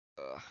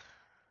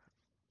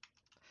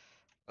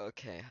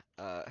Okay.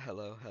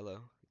 Hello,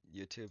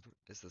 YouTube.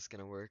 Is this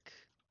gonna work?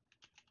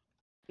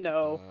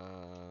 No.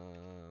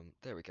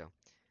 There we go.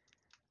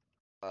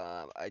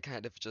 I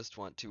kind of just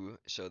want to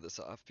show this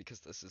off because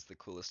this is the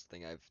coolest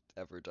thing I've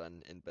ever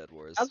done in Bed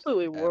Wars,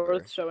 Absolutely ever.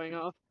 worth showing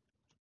off.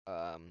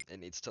 It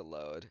needs to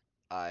load.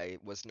 I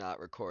was not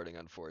recording,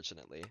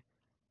 unfortunately.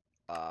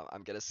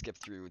 I'm gonna skip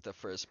through the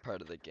first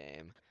part of the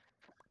game.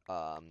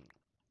 Um,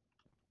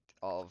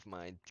 all of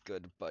my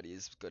good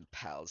buddies, good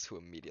pals who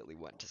immediately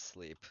went to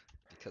sleep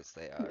because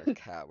they are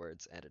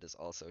cowards, and it is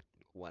also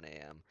 1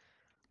 a.m.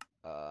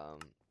 Um,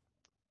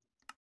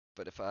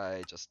 but if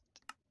I just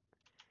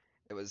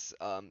it was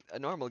a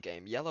normal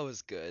game. Yellow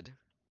is good,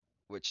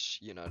 which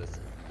you notice.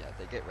 Yeah,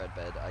 they get red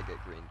bed, I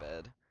get green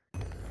bed.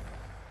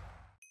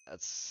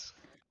 That's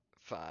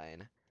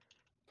fine.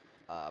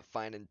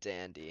 Fine and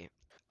dandy.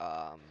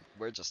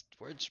 We're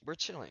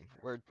chilling.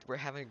 We're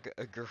having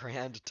a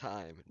grand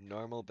time.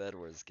 Normal Bed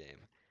Wars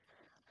game.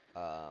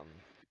 Um,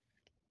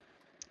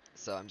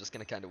 so I'm just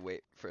gonna kind of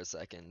wait for a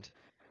second.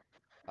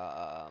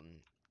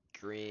 Um,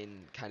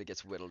 green kind of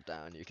gets whittled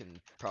down. You can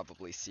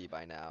probably see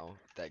by now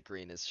that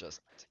green is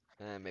just,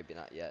 maybe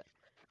not yet.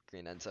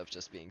 Green ends up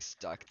just being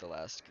stuck the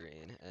last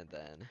green, and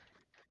then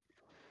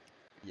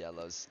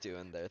yellow's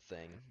doing their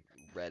thing.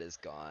 Red is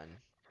gone.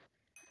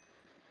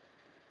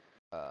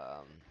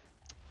 Um,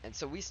 and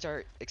so we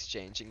start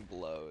exchanging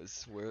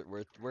blows.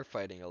 We're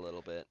fighting a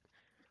little bit.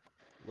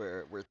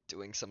 We're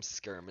doing some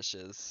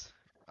skirmishes.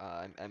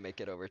 I make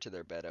it over to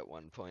their bed at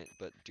one point,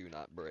 but do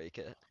not break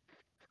it.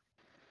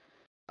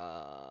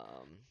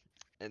 Um,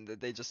 and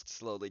they just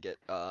slowly get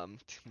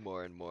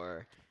more and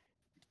more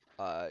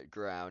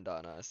ground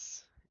on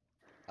us.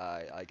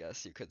 I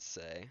guess you could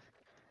say.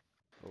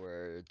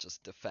 We're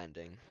just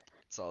defending.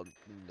 It's all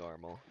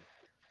normal.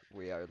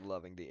 We are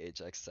loving the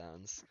Ajax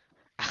sounds.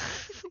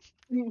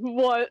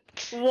 What?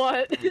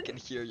 What? We can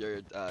hear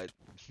your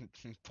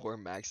poor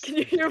Max Can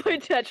you hear my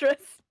breathing.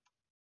 Tetris?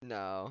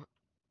 No.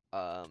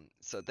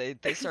 So they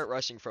start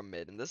rushing from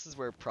mid, and this is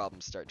where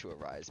problems start to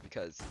arise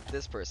because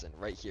this person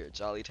right here,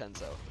 Jolly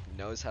Tenzo,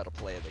 knows how to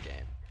play the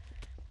game.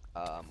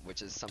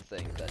 Which is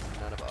something that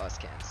none of us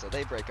can. So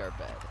they break our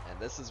bed, and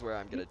this is where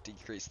I'm gonna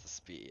decrease the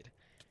speed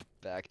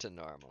back to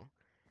normal.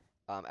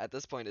 At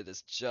this point, it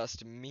is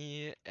just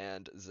me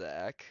and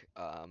Zach,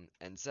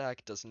 and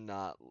Zach does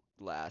not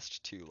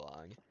last too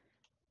long.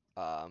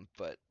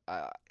 But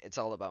it's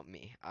all about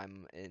me.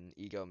 I'm an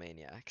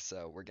egomaniac,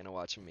 so we're gonna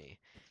watch me.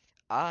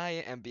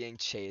 I am being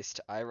chased.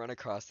 I run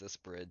across this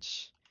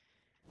bridge.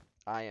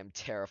 I am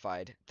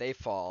terrified. They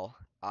fall.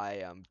 I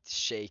am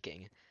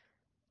shaking.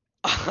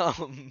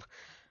 Um,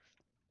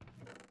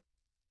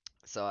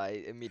 so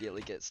I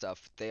immediately get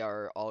stuff. They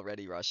are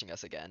already rushing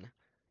us again.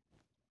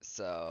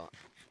 So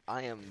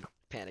I am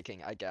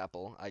panicking. I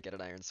gapple. I get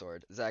an iron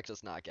sword. Zach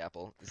does not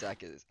gapple. Zach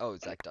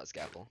does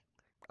gapple.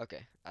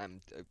 Okay,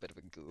 I'm a bit of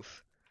a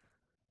goof.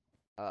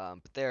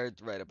 But they're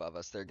right above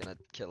us. They're gonna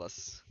kill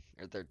us.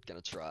 Or they're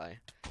gonna try.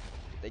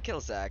 They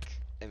kill Zach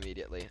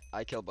immediately.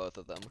 I kill both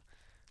of them.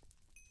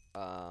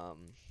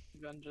 Um,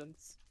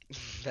 Vengeance.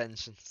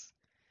 vengeance.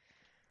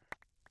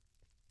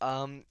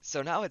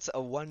 So now it's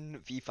a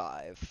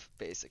 1v5,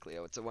 basically.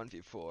 Oh, it's a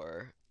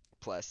 1v4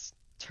 plus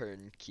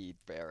turnkey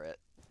Barrett.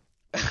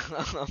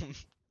 um,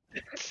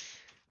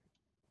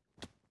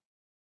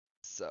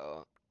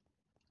 so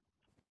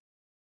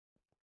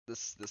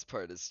this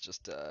part is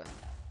just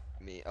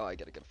me. Oh, I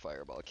get a good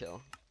fireball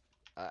kill.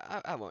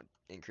 I won't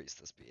increase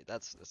the speed.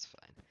 That's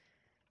fine.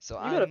 So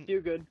You got a I'm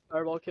few good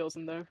fireball kills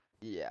in there.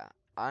 yeah.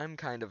 I'm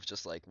kind of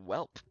just like,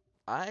 welp.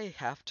 I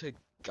have to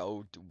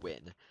go to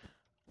win.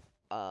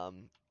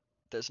 Um,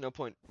 there's no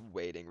point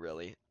waiting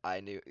really.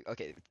 I knew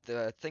okay,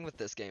 the thing with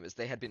this game is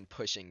they had been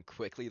pushing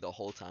quickly the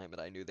whole time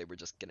and I knew they were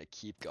just gonna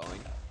keep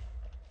going.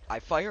 I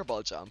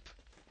fireball jump,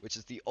 which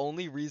is the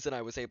only reason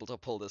I was able to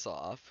pull this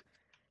off.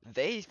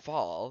 They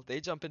fall,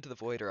 they jump into the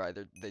void or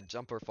either they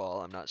jump or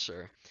fall, I'm not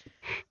sure.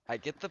 I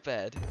get the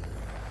bed,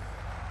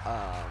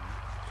 um,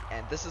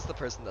 and this is the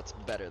person that's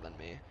better than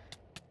me,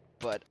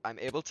 but I'm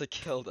able to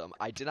kill them.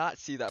 I did not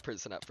see that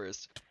person at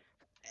first,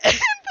 and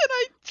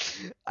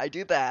then I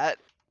do that.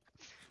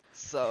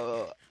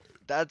 So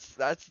that's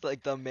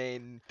like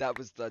that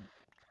was the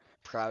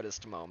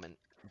proudest moment.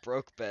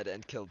 Broke bed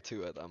and killed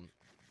two of them.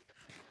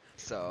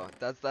 So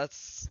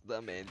that's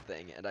the main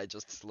thing, and I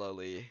just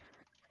slowly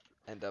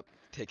end up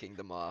picking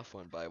them off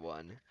one by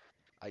one.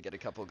 I get a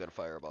couple good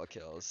fireball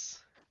kills,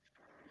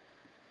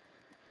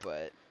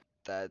 but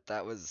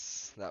that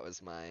was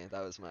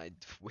my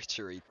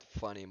witchery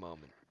funny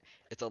moment.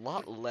 It's a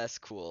lot less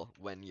cool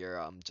when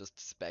you're just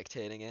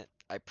spectating it,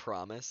 I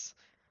promise.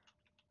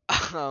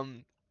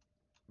 Um,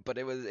 but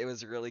it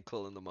was really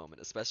cool in the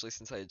moment, especially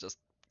since I had just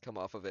come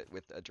off of it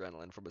with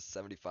adrenaline from a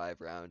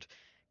 75 round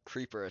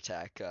creeper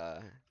attack.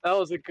 That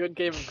was a good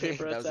game of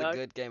creeper That was a attack.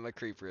 good game of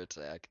creeper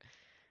attack.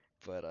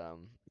 But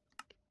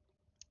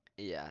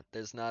yeah,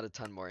 there's not a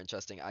ton more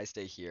interesting. I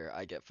stay here.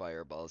 I get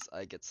fireballs.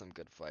 I get some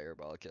good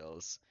fireball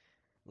kills.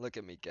 Look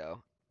at me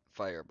go.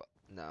 Fireball.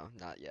 No,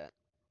 not yet.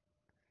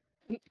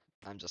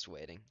 I'm just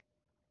waiting.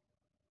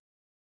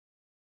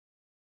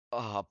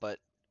 Oh, but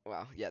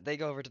wow, yeah, they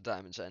go over to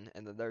Diamond Gen,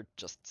 and then they're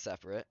just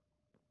separate.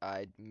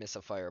 I miss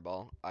a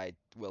fireball. I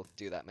will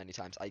do that many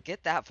times. I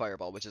get that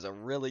fireball, which is a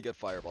really good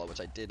fireball, which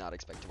I did not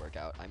expect to work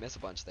out. I miss a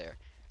bunch there.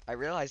 I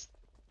realize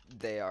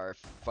they are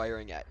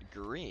firing at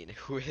green,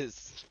 who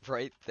is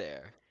right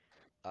there.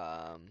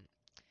 Um,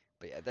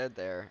 but yeah, they're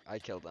there. I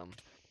killed them.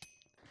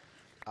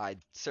 I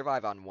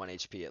survive on 1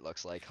 HP, it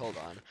looks like. Hold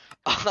on.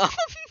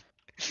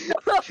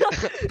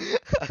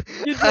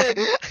 You did.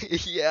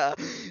 Yeah,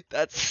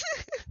 that's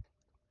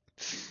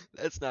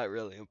that's not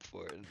really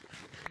important.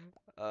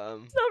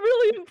 It's not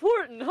really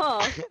important,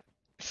 huh?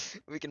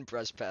 We can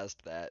brush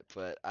past that,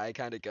 but I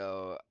kind of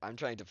go, I'm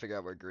trying to figure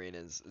out where green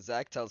is.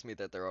 Zach tells me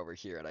that they're over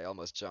here, and I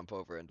almost jump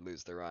over and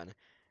lose the run.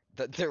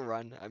 The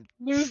run, I'm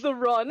Lose the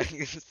run.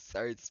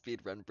 sorry,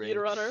 speed run brain.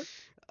 Speedrunner.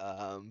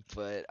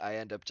 But I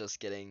end up just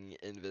getting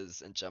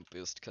invis and jump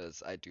boost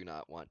because I do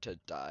not want to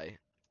die.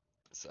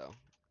 So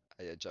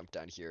I jump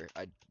down here.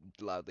 I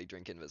loudly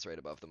drink invis right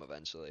above them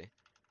eventually,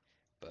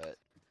 but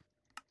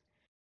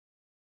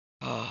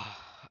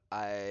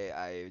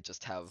I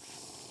just have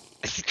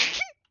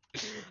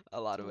a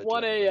lot of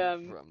 1 adrenaline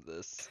a.m. from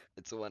this.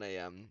 It's 1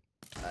 a.m.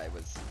 I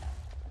was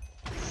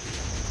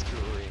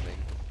screaming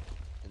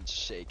and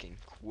shaking,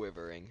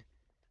 quivering.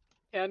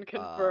 Can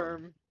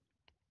confirm.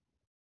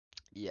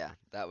 Yeah,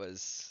 that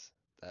was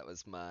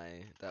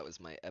my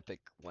epic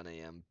 1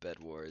 a.m. Bed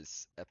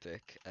Wars.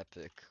 Epic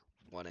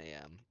 1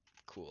 a.m.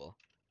 Cool.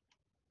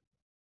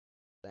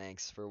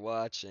 Thanks for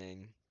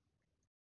watching.